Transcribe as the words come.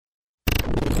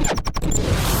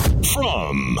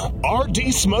From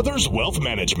R.D. Smothers Wealth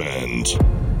Management,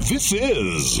 this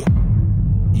is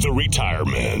The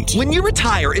Retirement. When you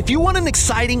retire, if you want an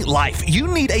exciting life, you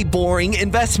need a boring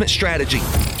investment strategy.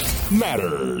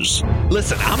 Matters.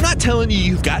 Listen, I'm not telling you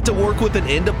you've got to work with an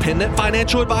independent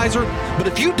financial advisor, but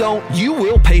if you don't, you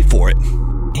will pay for it.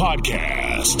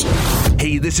 Podcast.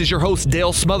 Hey, this is your host,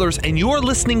 Dale Smothers, and you're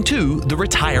listening to the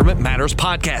Retirement Matters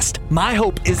Podcast. My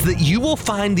hope is that you will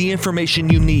find the information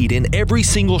you need in every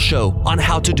single show on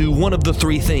how to do one of the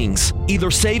three things: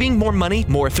 either saving more money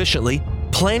more efficiently,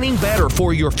 planning better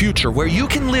for your future where you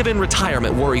can live in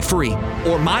retirement worry-free,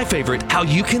 or my favorite, how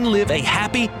you can live a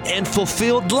happy and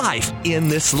fulfilled life in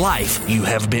this life you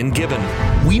have been given.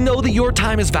 We know that your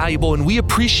time is valuable, and we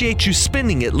appreciate you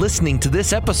spending it listening to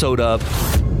this episode of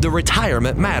the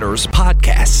Retirement Matters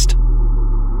Podcast.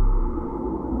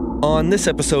 On this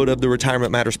episode of the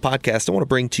Retirement Matters Podcast, I want to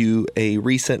bring to you a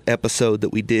recent episode that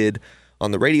we did on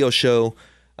the radio show.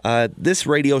 This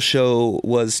radio show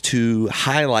was to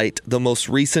highlight the most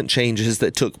recent changes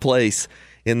that took place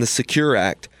in the Secure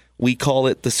Act. We call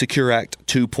it the Secure Act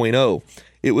 2.0.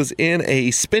 It was in a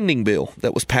spending bill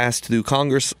that was passed through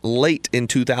Congress late in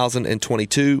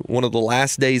 2022, one of the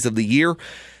last days of the year.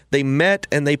 They met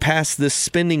and they passed this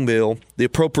spending bill, the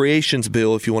appropriations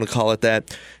bill, if you want to call it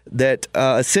that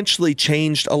essentially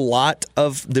changed a lot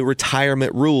of the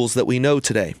retirement rules that we know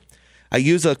today. I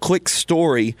use a quick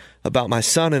story about my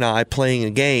son and I playing a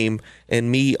game and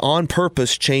me on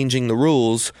purpose changing the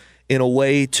rules in a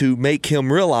way to make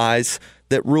him realize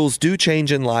that rules do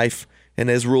change in life, and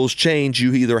as rules change,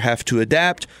 you either have to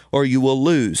adapt or you will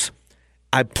lose.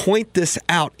 I point this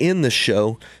out in the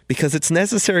show because it's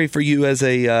necessary for you as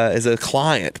a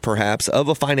client, perhaps, of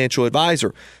a financial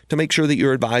advisor to make sure that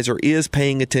your advisor is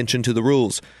paying attention to the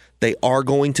rules. They are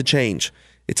going to change.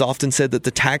 It's often said that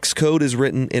the tax code is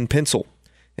written in pencil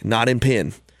and not in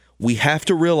pen. We have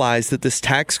to realize that this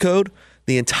tax code,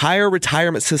 the entire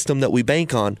retirement system that we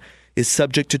bank on, is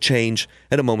subject to change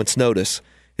at a moment's notice.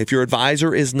 If your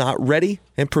advisor is not ready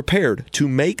and prepared to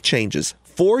make changes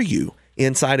for you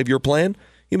inside of your plan,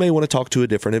 you may want to talk to a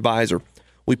different advisor.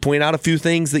 We point out a few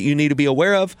things that you need to be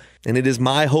aware of, and it is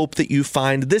my hope that you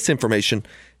find this information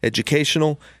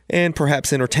educational and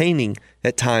perhaps entertaining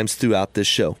at times throughout this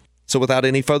show. So without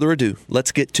any further ado,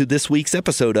 let's get to this week's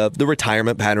episode of the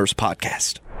Retirement Matters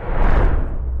Podcast.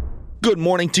 Good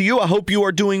morning to you. I hope you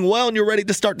are doing well and you're ready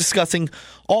to start discussing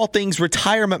all things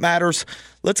retirement matters.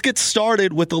 Let's get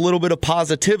started with a little bit of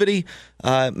positivity.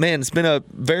 It's been a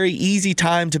very easy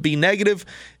time to be negative,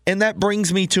 and that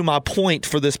brings me to my point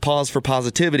for this pause for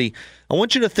positivity. I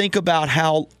want you to think about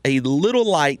how a little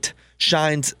light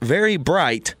shines very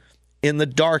bright in the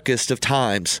darkest of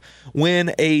times.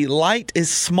 When a light is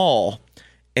small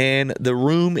and the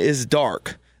room is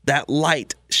dark, that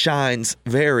light shines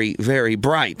very, very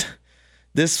bright.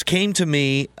 This came to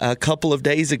me a couple of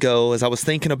days ago as I was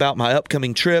thinking about my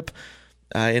upcoming trip.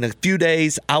 In a few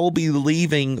days, I will be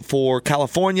leaving for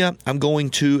California. I'm going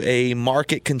to a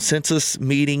market consensus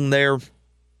meeting there.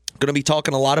 Going to be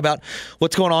talking a lot about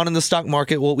what's going on in the stock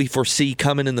market, what we foresee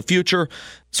coming in the future,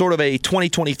 sort of a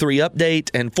 2023 update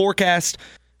and forecast.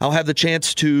 I'll have the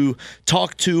chance to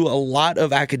talk to a lot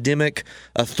of academic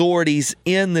authorities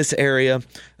in this area,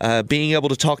 being able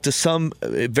to talk to some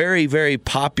very, very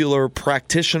popular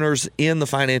practitioners in the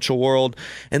financial world,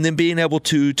 and then being able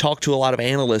to talk to a lot of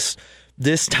analysts.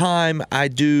 This time I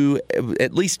do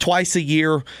at least twice a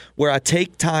year where I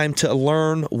take time to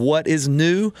learn what is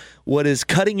new, what is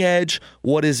cutting edge,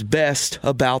 what is best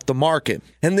about the market.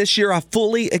 And this year I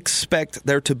fully expect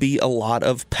there to be a lot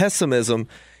of pessimism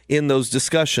in those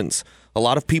discussions. A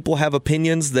lot of people have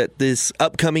opinions that this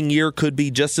upcoming year could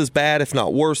be just as bad, if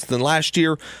not worse, than last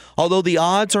year, although the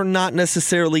odds are not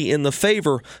necessarily in the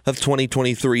favor of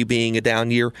 2023 being a down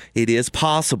year. It is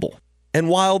possible. And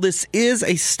while this is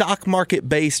a stock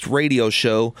market-based radio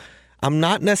show, I'm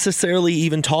not necessarily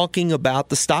even talking about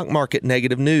the stock market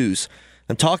negative news.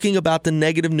 I'm talking about the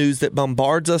negative news that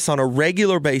bombards us on a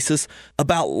regular basis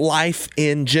about life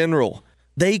in general.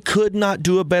 They could not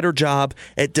do a better job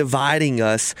at dividing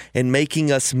us and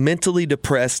making us mentally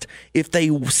depressed if they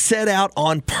set out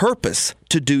on purpose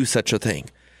to do such a thing.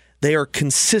 They are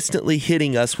consistently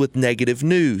hitting us with negative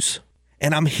news.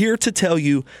 And I'm here to tell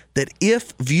you that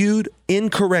if viewed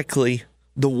incorrectly,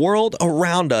 the world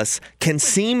around us can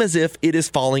seem as if it is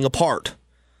falling apart.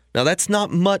 Now, that's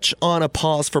not much on a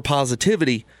pause for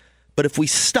positivity, but if we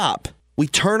stop, we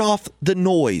turn off the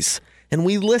noise, and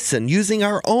we listen using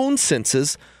our own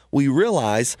senses, we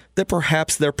realize that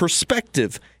perhaps their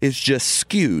perspective is just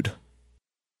skewed.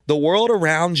 The world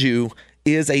around you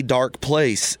is a dark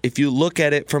place if you look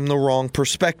at it from the wrong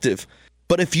perspective.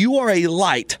 But if you are a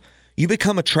light, you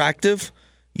become attractive.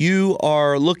 You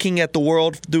are looking at the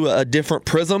world through a different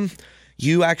prism.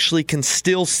 You actually can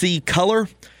still see color.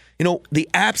 You know, the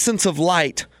absence of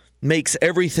light makes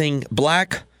everything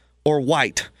black or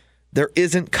white. There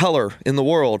isn't color in the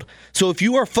world. So if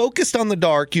you are focused on the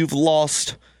dark, you've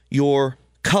lost your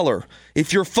color.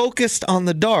 If you're focused on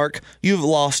the dark, you've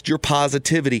lost your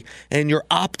positivity and your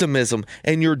optimism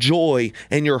and your joy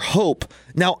and your hope.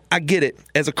 Now, I get it.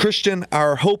 As a Christian,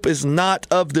 our hope is not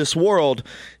of this world.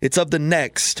 It's of the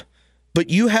next.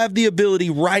 But you have the ability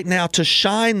right now to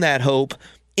shine that hope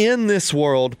in this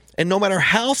world. And no matter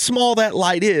how small that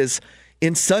light is,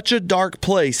 in such a dark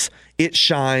place, it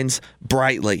shines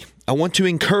brightly. I want to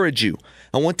encourage you.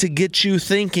 I want to get you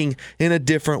thinking in a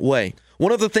different way.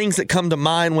 One of the things that come to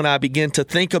mind when I begin to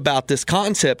think about this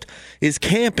concept is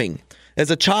camping.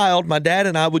 As a child, my dad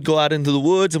and I would go out into the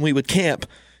woods and we would camp.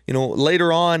 You know,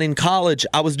 later on in college,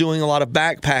 I was doing a lot of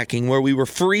backpacking where we were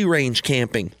free range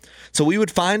camping. So we would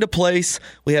find a place,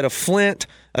 we had a flint,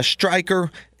 a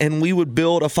striker, and we would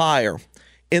build a fire.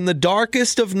 In the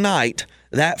darkest of night,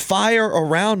 that fire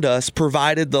around us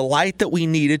provided the light that we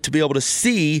needed to be able to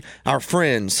see our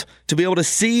friends, to be able to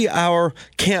see our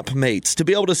campmates, to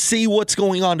be able to see what's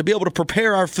going on, to be able to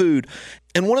prepare our food.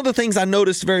 And one of the things I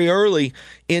noticed very early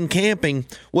in camping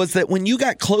was that when you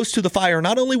got close to the fire,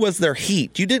 not only was there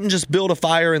heat, you didn't just build a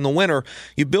fire in the winter,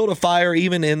 you built a fire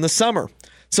even in the summer.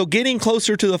 So getting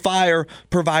closer to the fire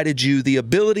provided you the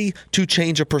ability to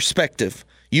change a perspective.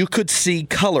 You could see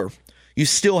color. You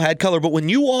still had color, but when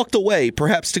you walked away,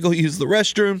 perhaps to go use the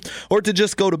restroom or to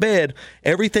just go to bed,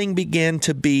 everything began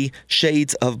to be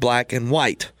shades of black and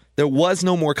white. There was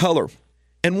no more color.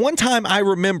 And one time I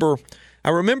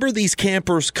remember these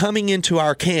campers coming into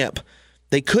our camp.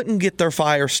 They couldn't get their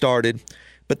fire started,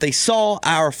 but they saw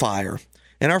our fire.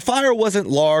 And our fire wasn't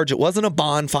large. It wasn't a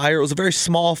bonfire. It was a very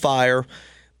small fire.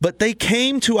 But they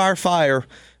came to our fire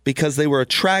because they were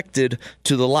attracted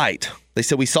to the light. They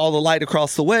said, we saw the light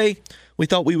across the way. We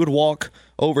thought we would walk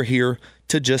over here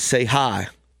to just say hi.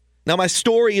 Now, my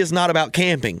story is not about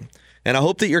camping, and I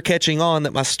hope that you're catching on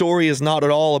that my story is not at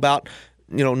all about,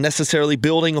 necessarily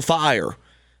building a fire,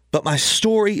 but my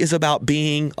story is about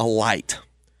being a light.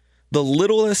 The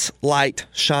littlest light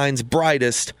shines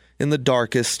brightest in the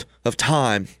darkest of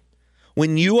time.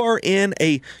 When you are in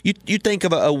you think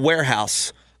of a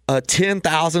warehouse, a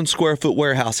 10,000 square foot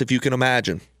warehouse, if you can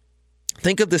imagine.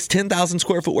 Think of this 10,000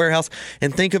 square foot warehouse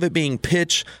and think of it being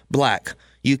pitch black.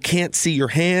 You can't see your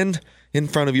hand in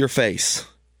front of your face.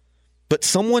 But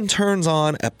someone turns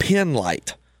on a pin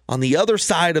light on the other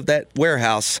side of that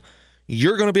warehouse,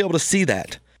 you're going to be able to see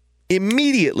that.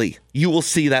 Immediately, you will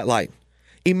see that light.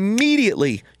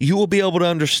 Immediately, you will be able to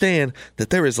understand that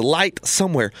there is light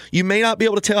somewhere. You may not be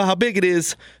able to tell how big it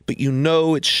is, but you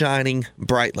know it's shining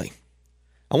brightly.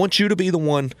 I want you to be the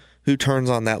one who turns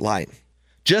on that light.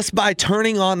 Just by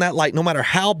turning on that light, no matter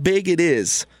how big it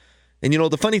is. And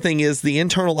the funny thing is the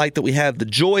internal light that we have, the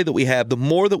joy that we have, the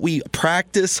more that we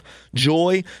practice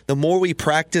joy, the more we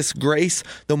practice grace,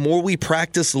 the more we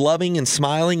practice loving and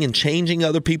smiling and changing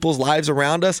other people's lives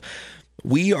around us,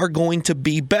 we are going to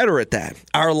be better at that.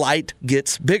 Our light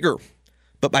gets bigger.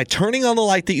 But by turning on the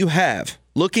light that you have,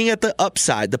 looking at the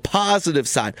upside, the positive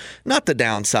side, not the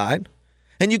downside.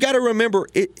 And you got to remember,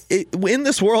 in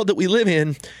this world that we live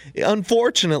in,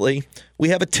 unfortunately, we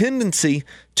have a tendency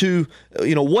to,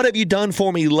 what have you done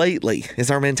for me lately is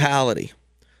our mentality.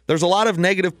 There's a lot of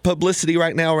negative publicity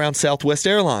right now around Southwest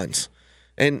Airlines.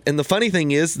 And the funny thing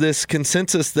is, this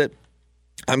consensus that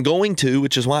I'm going to,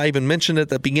 which is why I even mentioned at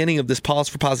the beginning of this Pause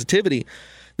for Positivity,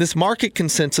 this market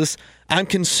consensus, I'm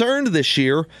concerned this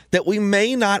year that we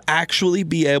may not actually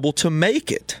be able to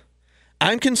make it.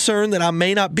 I'm concerned that I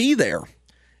may not be there.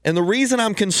 And the reason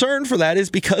I'm concerned for that is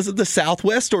because of the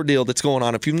Southwest ordeal that's going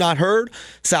on. If you've not heard,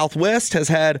 Southwest has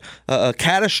had a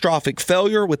catastrophic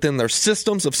failure within their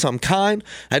systems of some kind.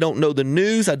 I don't know the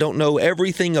news. I don't know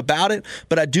everything about it,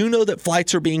 but I do know that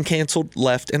flights are being canceled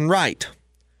left and right.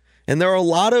 And there are a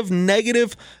lot of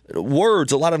negative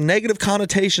words, a lot of negative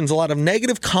connotations, a lot of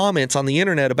negative comments on the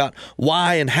internet about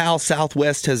why and how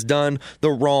Southwest has done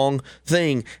the wrong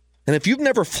thing. And if you've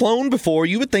never flown before,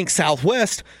 you would think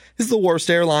Southwest is the worst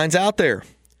airlines out there.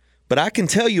 But I can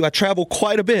tell you, I travel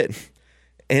quite a bit.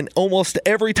 And almost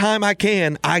every time I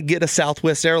can, I get a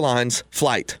Southwest Airlines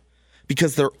flight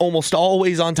because they're almost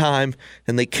always on time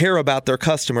and they care about their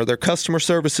customer. Their customer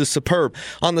service is superb.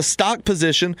 On the stock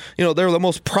position, they're the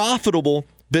most profitable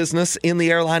business in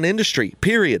the airline industry,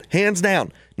 period. Hands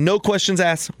down. No questions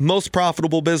asked. Most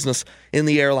profitable business in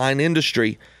the airline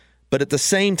industry. But at the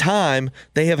same time,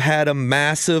 they have had a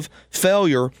massive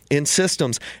failure in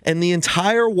systems, and the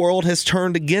entire world has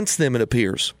turned against them, it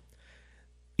appears.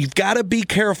 You've got to be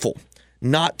careful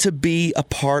not to be a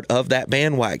part of that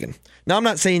bandwagon. Now, I'm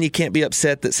not saying you can't be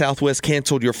upset that Southwest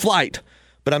canceled your flight,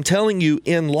 but I'm telling you,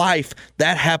 in life,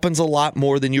 that happens a lot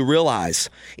more than you realize.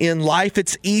 In life,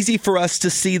 it's easy for us to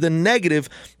see the negative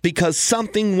because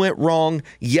something went wrong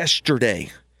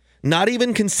yesterday, not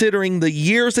even considering the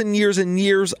years and years and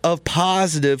years of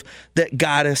positive that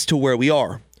got us to where we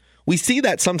are. We see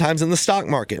that sometimes in the stock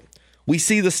market. We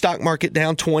see the stock market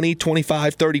down 20,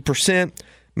 25, 30%.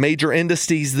 Major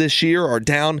indices this year are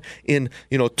down in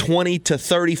 20 to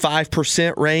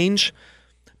 35% range.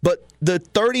 But the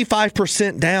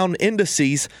 35% down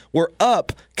indices were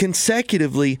up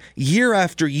consecutively year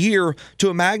after year to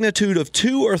a magnitude of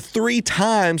 2 or 3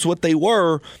 times what they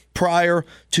were prior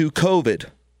to COVID.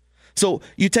 So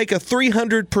you take a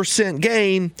 300%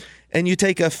 gain and you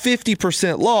take a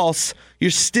 50% loss, you're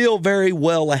still very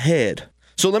well ahead.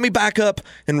 So let me back up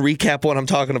and recap what I'm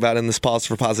talking about in this Pause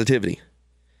for Positivity.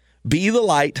 Be the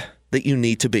light that you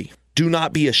need to be. Do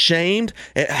not be ashamed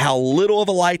at how little of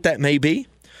a light that may be.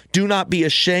 Do not be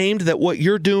ashamed that what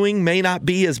you're doing may not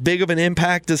be as big of an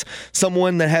impact as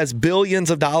someone that has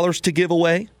billions of dollars to give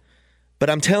away. But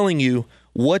I'm telling you,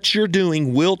 what you're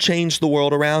doing will change the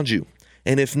world around you.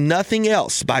 And if nothing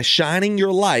else, by shining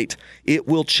your light, it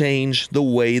will change the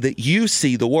way that you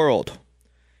see the world.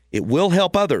 It will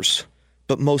help others,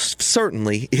 but most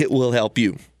certainly it will help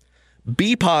you.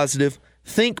 Be positive,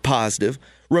 think positive,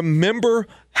 remember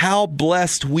how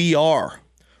blessed we are.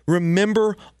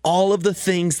 Remember all of the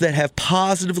things that have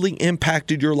positively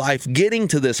impacted your life getting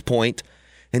to this point,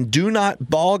 and do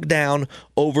not bog down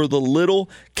over the little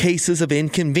cases of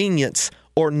inconvenience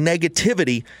or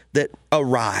negativity that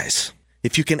arise.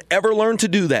 If you can ever learn to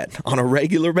do that on a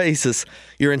regular basis,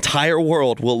 your entire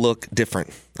world will look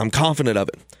different. I'm confident of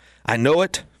it. I know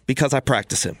it because I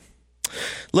practice it.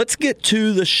 Let's get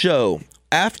to the show.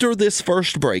 After this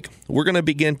first break, we're going to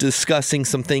begin discussing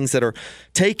some things that are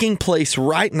taking place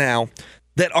right now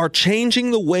that are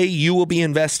changing the way you will be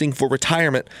investing for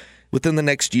retirement within the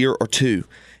next year or two.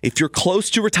 If you're close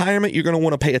to retirement, you're going to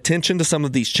want to pay attention to some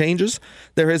of these changes.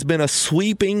 There has been a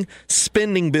sweeping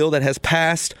spending bill that has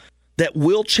passed that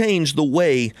will change the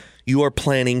way you are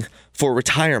planning for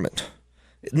retirement.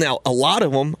 Now, a lot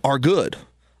of them are good.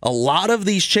 A lot of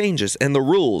these changes and the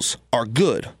rules are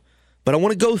good. But I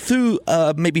want to go through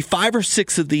maybe 5 or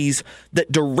 6 of these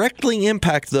that directly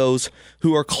impact those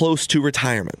who are close to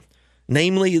retirement.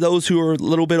 Namely, those who are a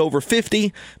little bit over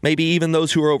 50, maybe even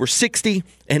those who are over 60,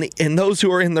 and those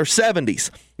who are in their 70s.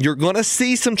 You're going to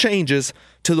see some changes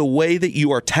to the way that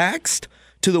you are taxed,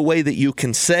 to the way that you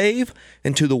can save,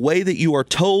 and to the way that you are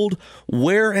told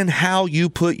where and how you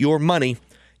put your money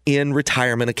in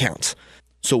retirement accounts.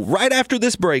 So right after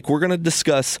this break, we're going to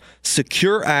discuss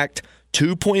Secure Act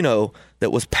 2.0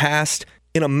 that was passed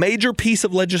in a major piece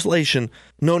of legislation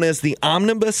known as the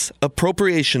Omnibus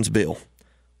Appropriations Bill.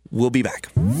 We'll be back.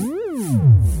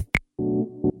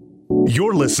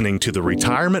 You're listening to the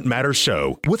Retirement Matters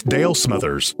Show with Dale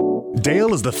Smothers.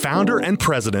 Dale is the founder and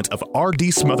president of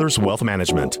R.D. Smothers Wealth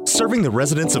Management, serving the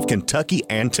residents of Kentucky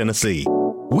and Tennessee.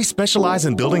 We specialize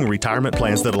in building retirement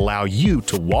plans that allow you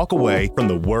to walk away from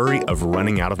the worry of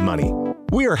running out of money.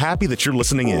 We are happy that you're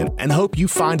listening in and hope you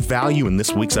find value in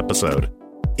this week's episode.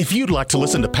 If you'd like to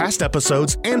listen to past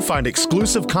episodes and find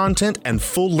exclusive content and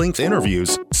full-length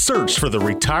interviews, search for the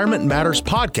Retirement Matters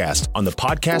podcast on the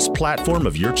podcast platform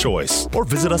of your choice, or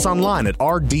visit us online at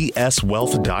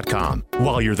rdswealth.com.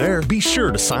 While you're there, be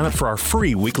sure to sign up for our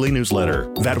free weekly newsletter.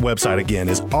 That website again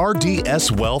is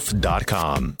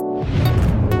rdswealth.com.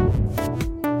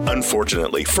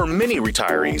 Unfortunately, for many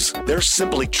retirees, they're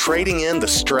simply trading in the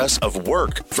stress of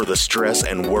work for the stress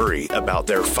and worry about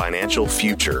their financial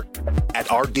future. At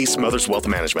R.D. Smothers Wealth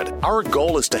Management, our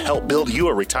goal is to help build you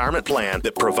a retirement plan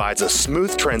that provides a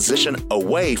smooth transition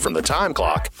away from the time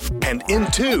clock and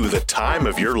into the time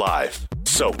of your life.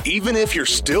 So even if you're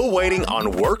still waiting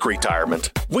on work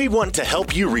retirement, we want to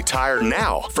help you retire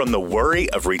now from the worry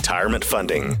of retirement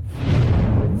funding.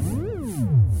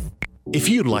 If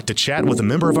you'd like to chat with a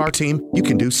member of our team, you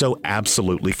can do so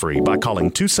absolutely free by calling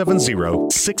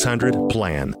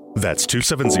 270-600-PLAN. That's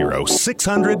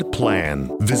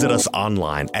 270-600-PLAN. Visit us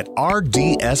online at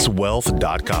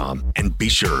rdswealth.com and be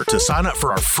sure to sign up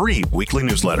for our free weekly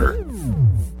newsletter.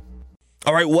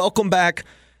 All right, welcome back.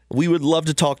 We would love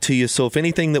to talk to you. So if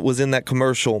anything that was in that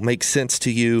commercial makes sense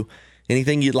to you,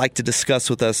 anything you'd like to discuss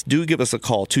with us, do give us a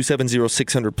call,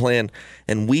 270-600-PLAN,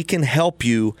 and we can help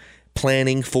you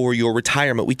planning for your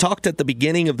retirement. We talked at the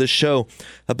beginning of the show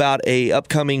about a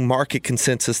upcoming market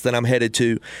consensus that I'm headed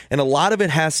to, and a lot of it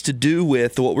has to do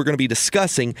with what we're going to be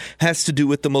discussing has to do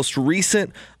with the most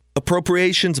recent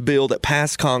appropriations bill that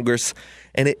passed Congress,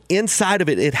 and inside of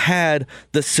it, it had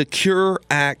the Secure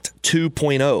Act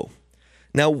 2.0.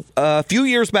 Now, a few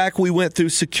years back, we went through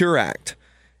Secure Act,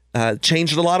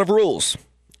 changed a lot of rules,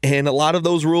 and a lot of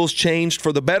those rules changed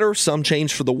for the better, some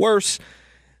changed for the worse.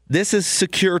 This is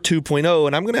Secure 2.0,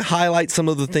 and I'm going to highlight some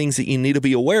of the things that you need to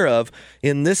be aware of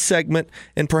in this segment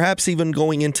and perhaps even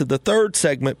going into the third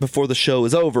segment before the show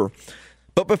is over.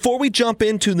 But before we jump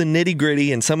into the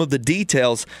nitty-gritty and some of the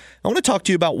details, I want to talk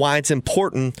to you about why it's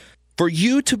important for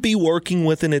you to be working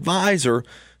with an advisor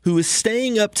who is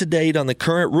staying up to date on the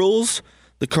current rules,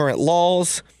 the current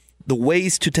laws, the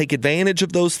ways to take advantage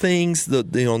of those things,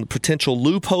 the potential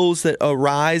loopholes that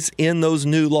arise in those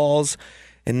new laws.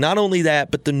 And not only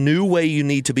that, but the new way you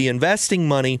need to be investing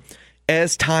money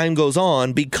as time goes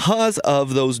on because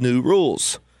of those new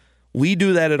rules. We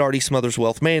do that at R.D. Smothers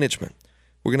Wealth Management.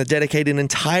 We're going to dedicate an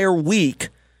entire week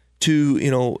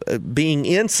to, being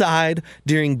inside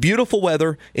during beautiful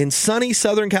weather in sunny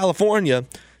Southern California,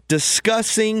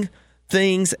 discussing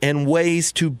things and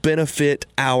ways to benefit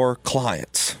our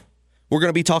clients. We're going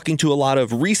to be talking to a lot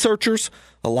of researchers,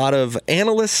 a lot of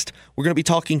analysts. We're going to be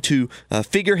talking to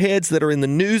figureheads that are in the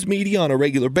news media on a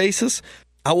regular basis.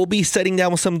 I will be sitting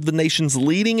down with some of the nation's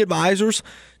leading advisors,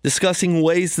 discussing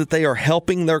ways that they are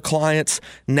helping their clients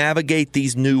navigate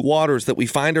these new waters that we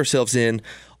find ourselves in,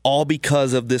 all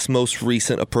because of this most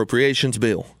recent appropriations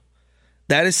bill.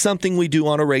 That is something we do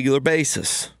on a regular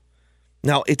basis.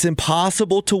 Now, it's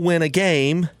impossible to win a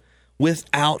game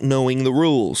without knowing the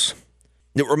rules.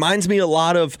 It reminds me a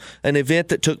lot of an event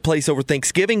that took place over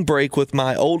Thanksgiving break with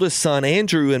my oldest son,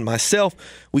 Andrew, and myself.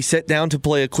 We sat down to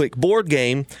play a quick board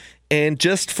game, and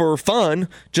just for fun,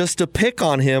 just to pick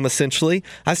on him, essentially,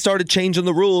 I started changing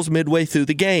the rules midway through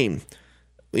the game.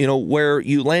 Where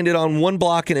you landed on one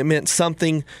block and it meant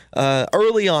something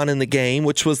early on in the game,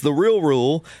 which was the real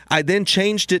rule. I then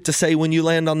changed it to say, when you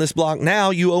land on this block now,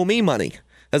 you owe me money,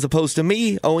 as opposed to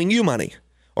me owing you money.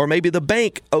 Or maybe the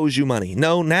bank owes you money.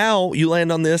 No, now you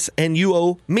land on this and you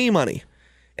owe me money.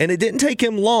 And it didn't take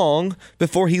him long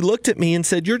before he looked at me and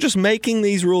said, "You're just making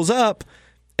these rules up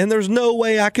and there's no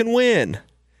way I can win."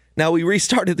 Now, we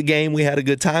restarted the game. We had a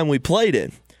good time. We played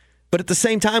it. But at the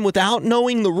same time, without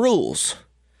knowing the rules,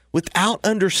 without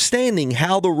understanding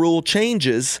how the rule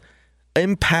changes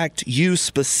impact you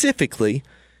specifically,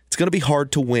 it's going to be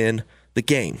hard to win the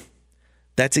game.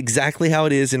 That's exactly how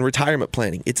it is in retirement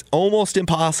planning. It's almost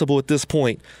impossible at this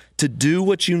point to do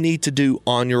what you need to do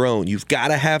on your own. You've got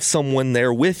to have someone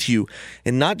there with you,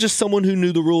 and not just someone who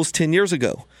knew the rules 10 years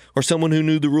ago or someone who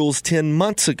knew the rules 10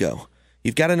 months ago.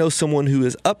 You've got to know someone who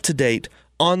is up to date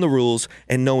on the rules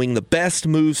and knowing the best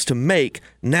moves to make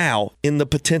now in the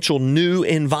potential new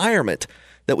environment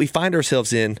that we find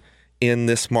ourselves in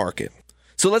this market.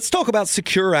 So let's talk about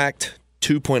Secure Act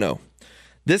 2.0.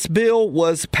 This bill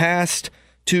was passed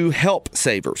to help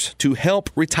savers, to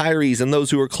help retirees and those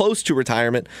who are close to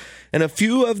retirement. And a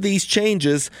few of these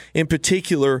changes in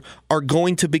particular are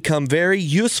going to become very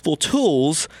useful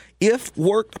tools if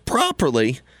worked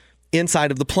properly inside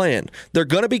of the plan. They're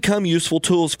going to become useful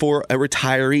tools for a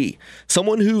retiree.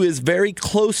 Someone who is very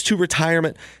close to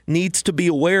retirement needs to be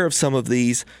aware of some of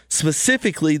these,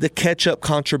 specifically the catch-up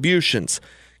contributions.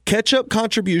 Catch-up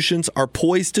contributions are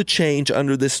poised to change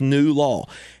under this new law.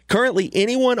 Currently,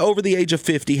 anyone over the age of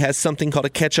 50 has something called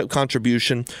a catch-up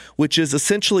contribution, which is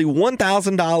essentially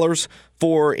 $1,000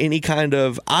 for any kind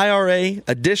of IRA,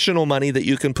 additional money that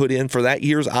you can put in for that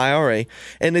year's IRA,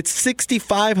 and it's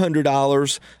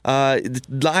 $6,500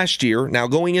 last year. Now,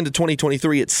 going into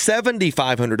 2023, it's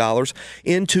 $7,500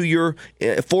 into your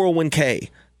 401k.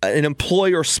 An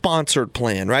employer-sponsored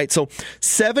plan, right? So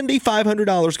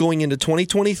 $7,500 going into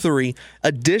 2023,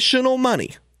 additional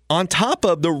money on top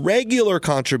of the regular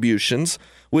contributions,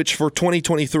 which for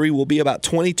 2023 will be about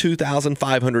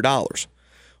 $22,500.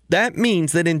 That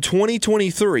means that in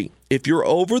 2023, if you're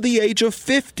over the age of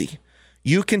 50,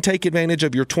 you can take advantage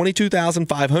of your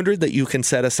 $22,500 that you can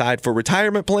set aside for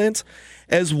retirement plans,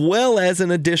 as well as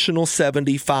an additional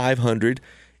 $7,500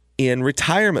 in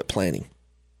retirement planning.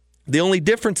 The only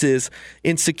difference is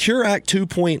in Secure Act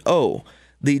 2.0,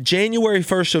 the January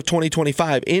 1st of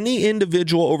 2025, any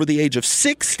individual over the age of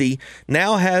 60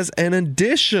 now has an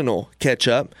additional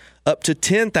catch-up up to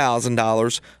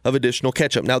 $10,000 of additional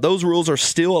catch-up. Now, those rules are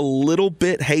still a little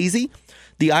bit hazy.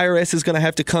 The IRS is going to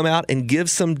have to come out and give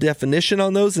some definition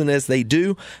on those. And as they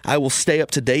do, I will stay up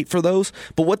to date for those.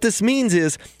 But what this means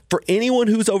is for anyone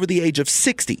who's over the age of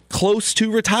 60, close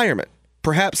to retirement,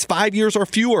 perhaps 5 years or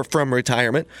fewer from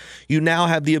retirement, you now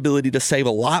have the ability to save a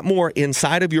lot more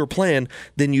inside of your plan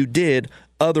than you did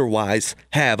otherwise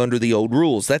have under the old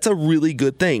rules. That's a really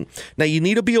good thing. Now, you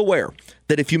need to be aware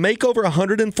that if you make over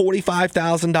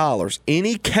 $145,000,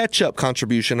 any catch-up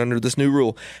contribution under this new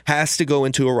rule has to go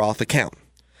into a Roth account.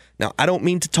 Now, I don't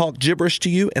mean to talk gibberish to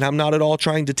you, and I'm not at all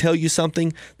trying to tell you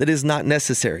something that is not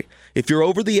necessary. If you're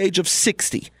over the age of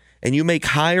 60 and you make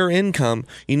higher income,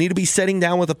 you need to be sitting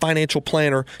down with a financial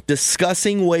planner,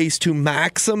 discussing ways to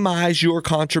maximize your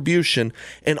contribution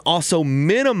and also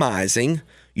minimizing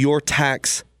your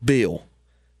tax bill.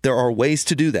 There are ways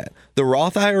to do that. The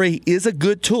Roth IRA is a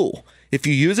good tool. If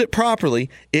you use it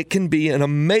properly, it can be an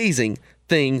amazing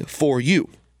thing for you.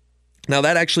 Now,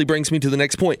 that actually brings me to the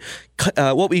next point.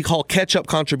 What we call catch-up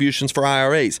contributions for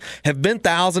IRAs have been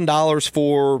 $1,000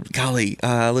 for,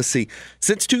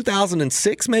 since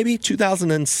 2006, maybe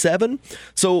 2007.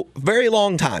 So very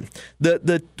long time.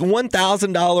 The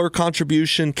 $1,000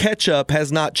 contribution catch-up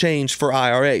has not changed for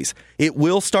IRAs. It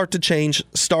will start to change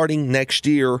starting next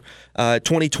year,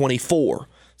 2024.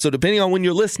 So depending on when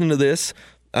you're listening to this,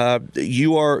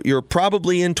 you're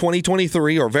probably in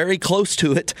 2023 or very close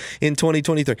to it in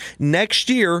 2023. Next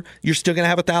year, you're still going to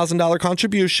have a $1,000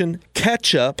 contribution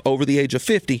catch up over the age of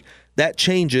 50. That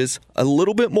changes a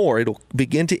little bit more. It'll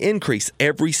begin to increase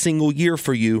every single year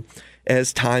for you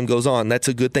as time goes on. That's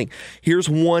a good thing. Here's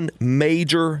one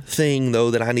major thing,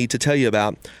 though, that I need to tell you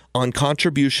about on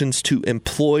contributions to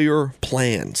employer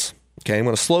plans. Okay, I'm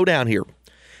going to slow down here.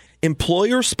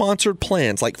 Employer-sponsored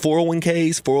plans like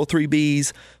 401ks,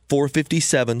 403bs,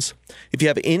 457s, if you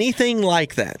have anything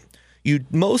like that, you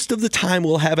most of the time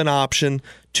will have an option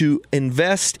to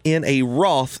invest in a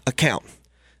Roth account.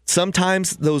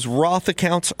 Sometimes those Roth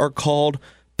accounts are called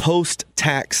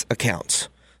post-tax accounts.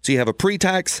 So you have a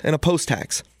pre-tax and a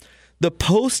post-tax. The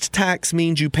post-tax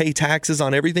means you pay taxes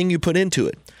on everything you put into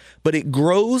it, but it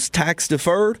grows tax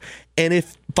deferred. And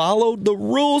if followed the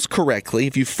rules correctly,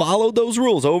 if you followed those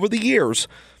rules over the years,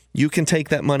 you can take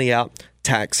that money out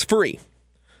tax-free.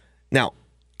 Now,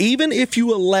 even if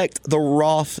you elect the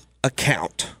Roth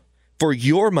account for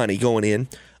your money going in,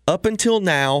 up until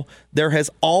now, there has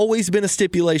always been a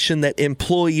stipulation that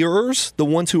employers, the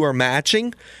ones who are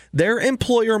matching, their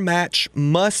employer match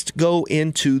must go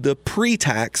into the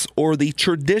pre-tax or the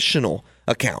traditional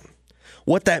account.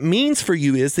 What that means for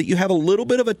you is that you have a little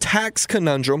bit of a tax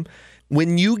conundrum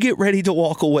when you get ready to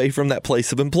walk away from that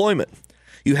place of employment.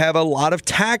 You have a lot of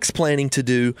tax planning to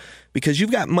do because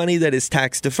you've got money that is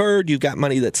tax deferred, you've got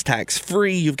money that's tax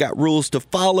free, you've got rules to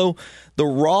follow. The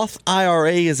Roth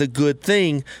IRA is a good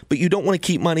thing, but you don't want to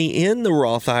keep money in the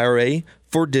Roth IRA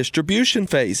for distribution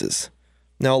phases.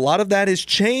 Now, a lot of that is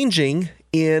changing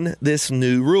in this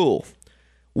new rule.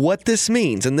 What this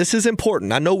means, and this is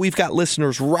important, I know we've got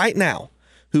listeners right now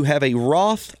who have a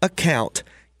Roth account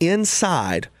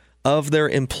inside of their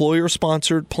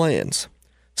employer-sponsored plans.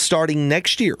 Starting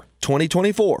next year,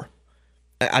 2024,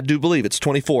 I do believe it's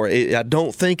 24. I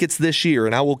don't think it's this year,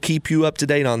 and I will keep you up to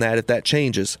date on that if that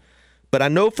changes. But I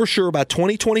know for sure by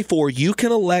 2024, you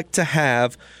can elect to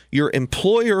have your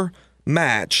employer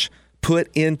match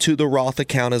put into the Roth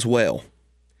account as well.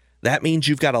 That means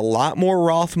you've got a lot more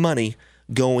Roth money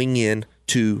going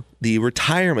into the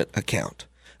retirement account.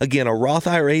 Again, a Roth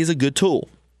IRA is a good tool.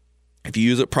 If you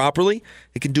use it properly,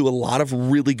 it can do a lot of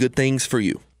really good things for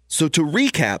you. So to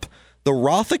recap, the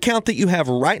Roth account that you have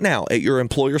right now at your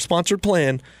employer-sponsored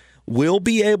plan will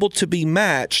be able to be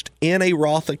matched in a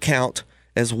Roth account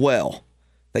as well.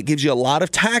 That gives you a lot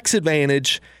of tax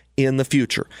advantage in the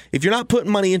future. If you're not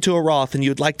putting money into a Roth and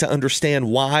you'd like to understand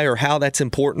why or how that's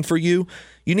important for you,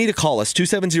 you need to call us,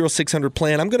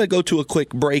 270-600-PLAN. I'm going to go to a quick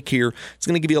break here. It's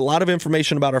going to give you a lot of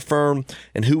information about our firm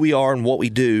and who we are and what we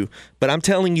do. But I'm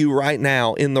telling you right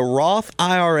now, in the Roth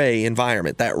IRA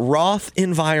environment, that Roth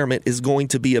environment is going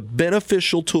to be a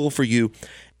beneficial tool for you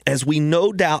as we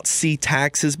no doubt see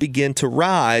taxes begin to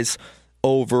rise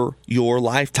over your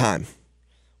lifetime.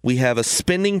 We have a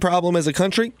spending problem as a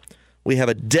country. We have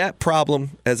a debt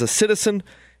problem as a citizen,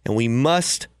 and we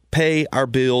must pay our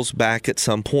bills back at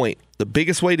some point. The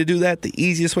biggest way to do that, the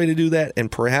easiest way to do that,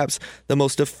 and perhaps the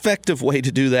most effective way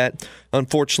to do that,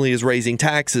 unfortunately, is raising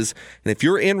taxes. And if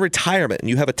you're in retirement and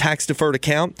you have a tax-deferred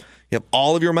account, you have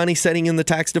all of your money sitting in the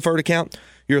tax-deferred account,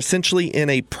 you're essentially in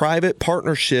a private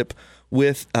partnership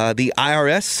with the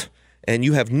IRS, and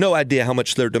you have no idea how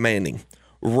much they're demanding.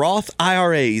 Roth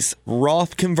IRAs,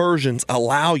 Roth conversions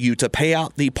allow you to pay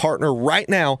out the partner right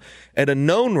now at a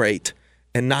known rate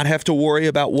and not have to worry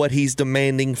about what he's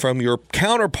demanding from your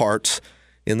counterparts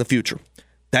in the future.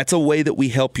 That's a way that we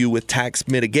help you with tax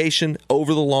mitigation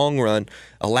over the long run,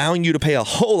 allowing you to pay a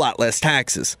whole lot less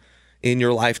taxes in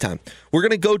your lifetime. We're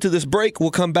going to go to this break.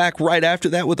 We'll come back right after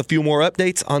that with a few more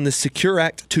updates on the Secure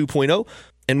Act 2.0.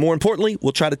 And more importantly,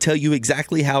 we'll try to tell you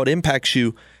exactly how it impacts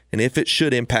you and if it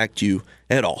should impact you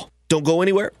at all. Don't go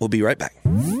anywhere. We'll be right back.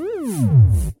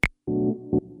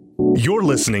 You're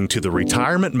listening to the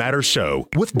Retirement Matters Show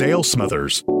with Dale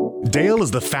Smothers. Dale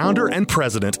is the founder and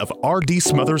president of R.D.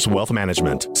 Smothers Wealth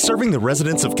Management, serving the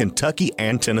residents of Kentucky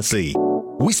and Tennessee.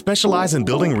 We specialize in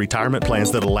building retirement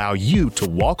plans that allow you to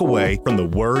walk away from the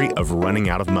worry of running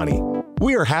out of money.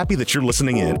 We are happy that you're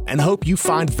listening in and hope you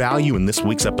find value in this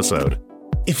week's episode.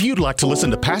 If you'd like to listen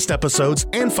to past episodes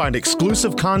and find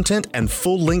exclusive content and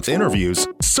full-length interviews,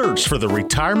 search for the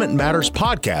Retirement Matters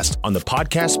podcast on the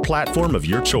podcast platform of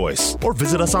your choice, or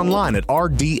visit us online at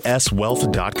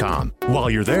rdswealth.com. While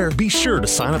you're there, be sure to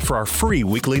sign up for our free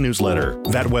weekly newsletter.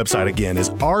 That website again is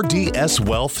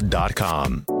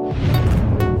rdswealth.com.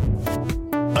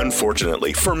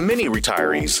 Unfortunately, for many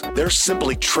retirees, they're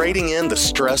simply trading in the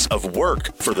stress of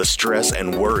work for the stress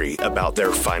and worry about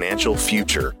their financial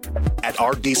future. At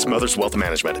R.D. Smothers Wealth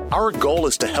Management, our goal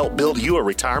is to help build you a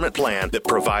retirement plan that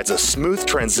provides a smooth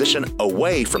transition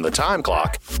away from the time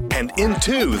clock and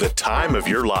into the time of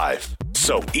your life.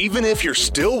 So even if you're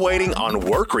still waiting on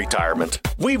work retirement,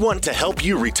 we want to help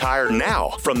you retire now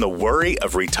from the worry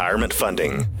of retirement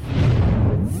funding.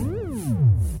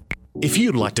 If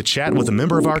you'd like to chat with a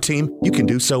member of our team, you can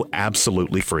do so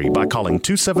absolutely free by calling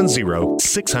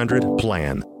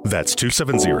 270-600-PLAN. That's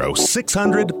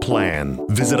 270-600-PLAN.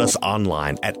 Visit us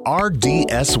online at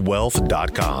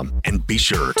rdswealth.com and be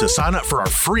sure to sign up for our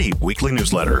free weekly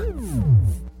newsletter.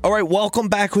 All right, welcome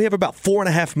back. We have about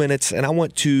 4.5 minutes, and I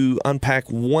want to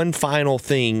unpack one final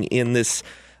thing in this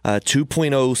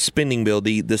 2.0 spending bill,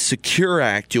 the Secure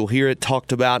Act. You'll hear it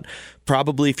talked about.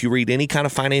 Probably if you read any kind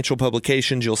of financial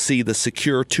publications, you'll see the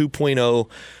Secure 2.0.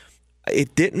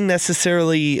 It didn't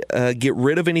necessarily get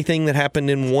rid of anything that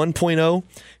happened in 1.0.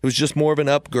 It was just more of an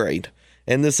upgrade.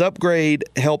 And this upgrade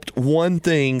helped one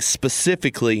thing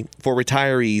specifically for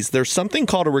retirees. There's something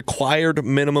called a required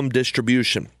minimum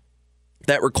distribution.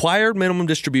 That required minimum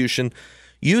distribution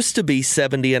used to be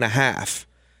 70.5.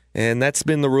 And that's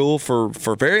been the rule for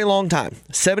a very long time.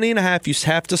 70.5, you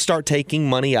have to start taking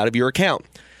money out of your account.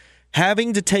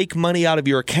 Having to take money out of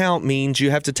your account means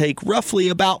you have to take roughly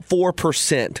about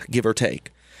 4%, give or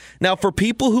take. Now, for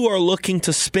people who are looking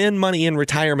to spend money in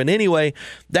retirement anyway,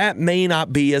 that may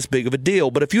not be as big of a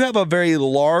deal. But if you have a very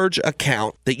large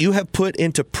account that you have put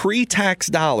into pre-tax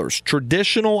dollars,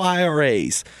 traditional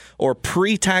IRAs, or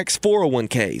pre-tax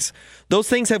 401ks, those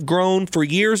things have grown for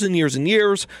years and years and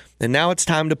years, and now it's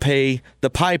time to pay the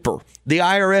piper. The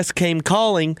IRS came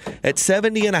calling at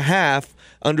 70.5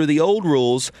 under the old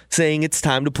rules, saying it's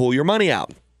time to pull your money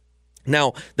out.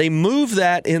 Now, they moved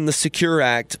that in the Secure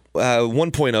Act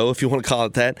 1.0, if you want to call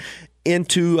it that,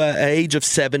 into an age of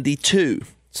 72.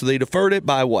 So they deferred it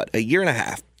by, a year and a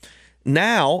half.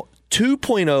 Now,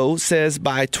 2.0 says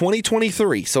by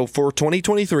 2023, so for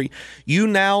 2023, you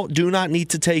now do not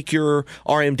need to take your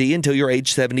RMD until you're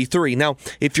age 73. Now,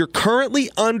 if you're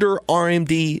currently under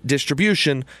RMD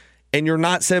distribution and you're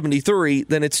not 73,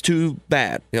 then it's too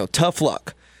bad. Tough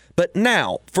luck. But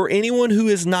now, for anyone who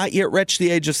has not yet reached the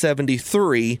age of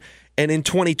 73, and in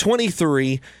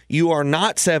 2023, you are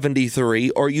not 73,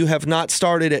 or you have not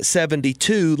started at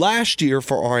 72 last year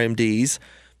for RMDs,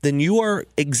 then you are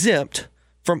exempt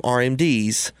from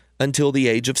RMDs until the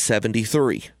age of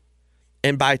 73.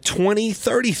 And by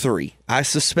 2033, I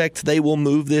suspect they will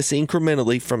move this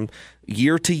incrementally from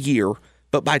year to year,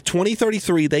 but by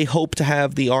 2033, they hope to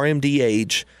have the RMD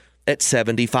age at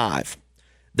 75.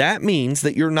 That means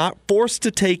that you're not forced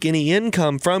to take any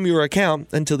income from your account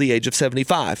until the age of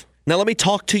 75. Now, let me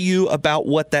talk to you about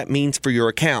what that means for your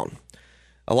account.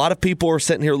 A lot of people are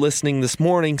sitting here listening this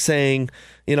morning saying,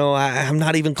 I'm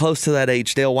not even close to that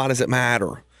age, Dale. Why does it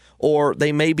matter? Or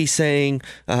they may be saying,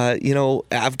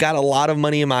 I've got a lot of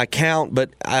money in my account,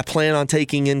 but I plan on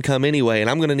taking income anyway, and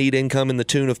I'm going to need income in the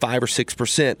tune of 5 or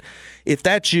 6%. If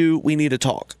that's you, we need to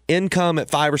talk. Income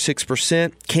at 5 or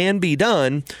 6% can be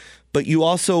done, but you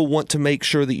also want to make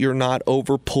sure that you're not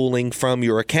over pulling from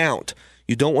your account.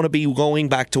 You don't want to be going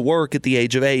back to work at the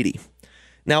age of 80.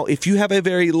 Now, if you have a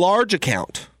very large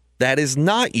account, that is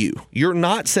not you. You're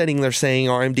not sitting there saying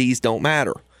RMDs don't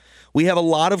matter. We have a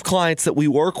lot of clients that we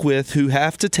work with who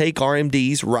have to take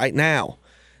RMDs right now.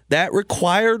 That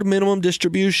required minimum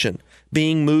distribution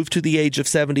being moved to the age of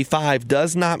 75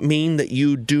 does not mean that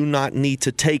you do not need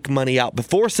to take money out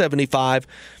before 75.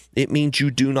 it means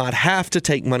you do not have to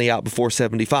take money out before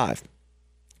 75.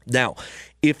 Now,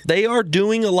 if they are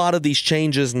doing a lot of these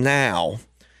changes now,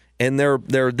 and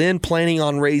they're then planning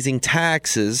on raising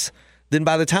taxes, then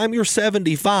by the time you're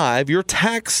 75, your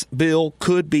tax bill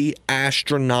could be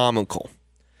astronomical.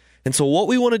 And so what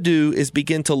we want to do is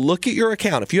begin to look at your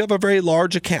account. If you have a very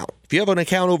large account, if you have an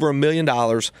account over $1 million,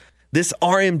 this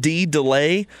RMD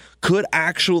delay could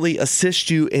actually assist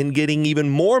you in getting even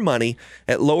more money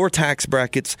at lower tax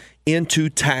brackets into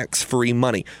tax-free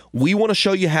money. We want to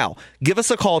show you how. Give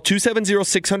us a call,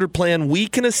 270-600-PLAN. We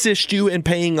can assist you in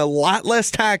paying a lot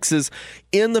less taxes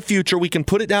in the future. We can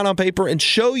put it down on paper and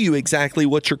show you exactly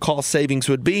what your cost savings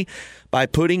would be by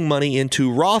putting money into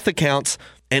Roth accounts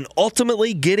and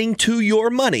ultimately getting to your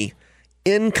money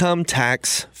income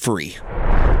tax-free.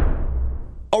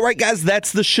 All right, guys,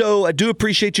 that's the show. I do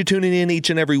appreciate you tuning in each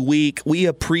and every week. We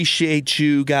appreciate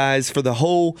you guys for the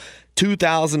whole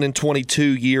 2022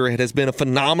 year. It has been a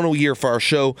phenomenal year for our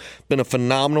show, been a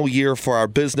phenomenal year for our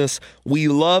business. We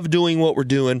love doing what we're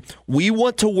doing. We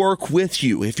want to work with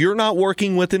you. If you're not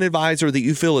working with an advisor that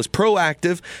you feel is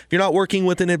proactive, if you're not working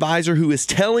with an advisor who is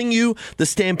telling you the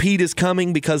stampede is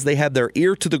coming because they have their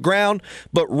ear to the ground,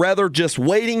 but rather just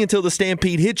waiting until the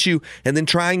stampede hits you and then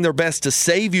trying their best to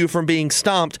save you from being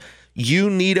stomped, you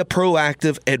need a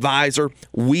proactive advisor.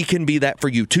 We can be that for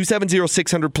you.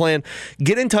 270-600-PLAN.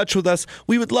 Get in touch with us.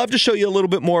 We would love to show you a little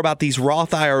bit more about these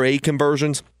Roth IRA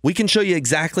conversions. We can show you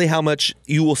exactly how much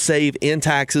you will save in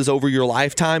taxes over your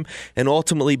lifetime and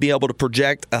ultimately be able to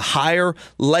project a higher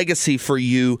legacy for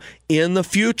you in the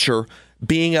future,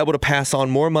 being able to pass on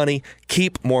more money,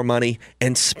 keep more money,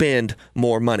 and spend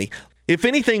more money. If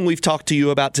anything we've talked to you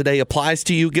about today applies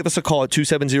to you, give us a call at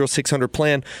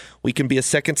 270-600-PLAN. We can be a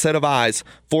second set of eyes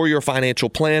for your financial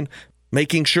plan,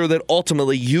 making sure that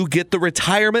ultimately you get the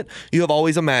retirement you have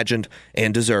always imagined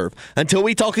and deserve. Until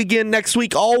we talk again next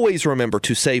week, always remember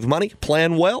to save money,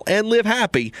 plan well, and live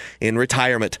happy in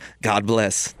retirement. God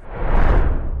bless.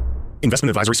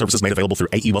 Investment advisory services made available through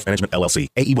AE Wealth Management, LLC.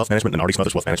 AE Wealth Management and R.D.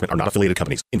 Smothers Wealth Management are not affiliated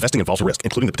companies. Investing involves a risk,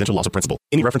 including the potential loss of principal.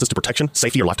 Any references to protection,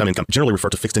 safety, or lifetime income generally refer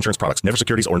to fixed insurance products, never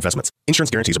securities or investments.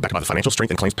 Insurance guarantees are backed by the financial strength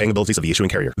and claims paying abilities of the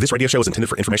issuing carrier. This radio show is intended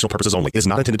for informational purposes only. It is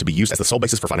not intended to be used as the sole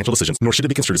basis for financial decisions, nor should it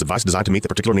be construed as advice designed to meet the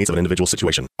particular needs of an individual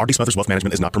situation. R.D. Smothers Wealth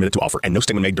Management is not permitted to offer, and no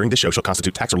statement made during this show shall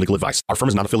constitute tax or legal advice. Our firm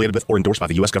is not affiliated with or endorsed by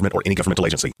the U.S. government or any governmental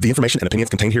agency. The information and opinions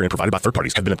contained herein provided by third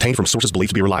parties have been obtained from sources believed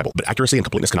to be reliable, but accuracy and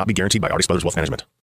completeness cannot be guaranteed by R.D. Smothers Wealth Management.